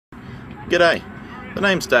G'day, the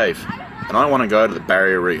name's Dave, and I want to go to the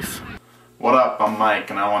Barrier Reef. What up, I'm Mike,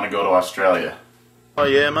 and I want to go to Australia. Oh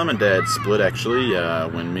yeah, Mum and Dad split actually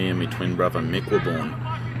when me and my twin brother Mick were born.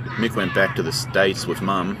 Mick went back to the States with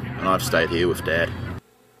Mum, and I've stayed here with Dad.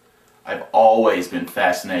 I've always been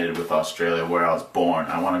fascinated with Australia, where I was born.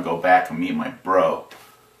 I want to go back and meet my bro.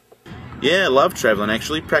 Yeah, I love travelling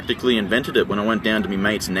actually. Practically invented it when I went down to my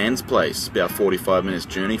mate's Nan's place, about 45 minutes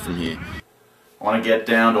journey from here. I want to get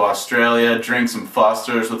down to Australia, drink some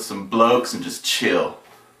Fosters with some blokes, and just chill.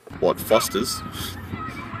 What, Foster's?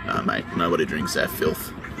 Nah mate, nobody drinks that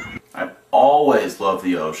filth. I've always loved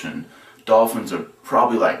the ocean. Dolphins are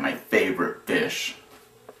probably like my favorite fish.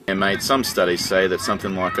 Yeah mate, some studies say that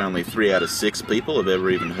something like only 3 out of 6 people have ever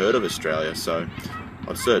even heard of Australia, so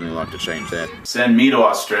I'd certainly like to change that. Send me to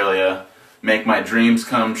Australia, make my dreams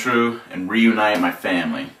come true, and reunite my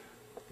family.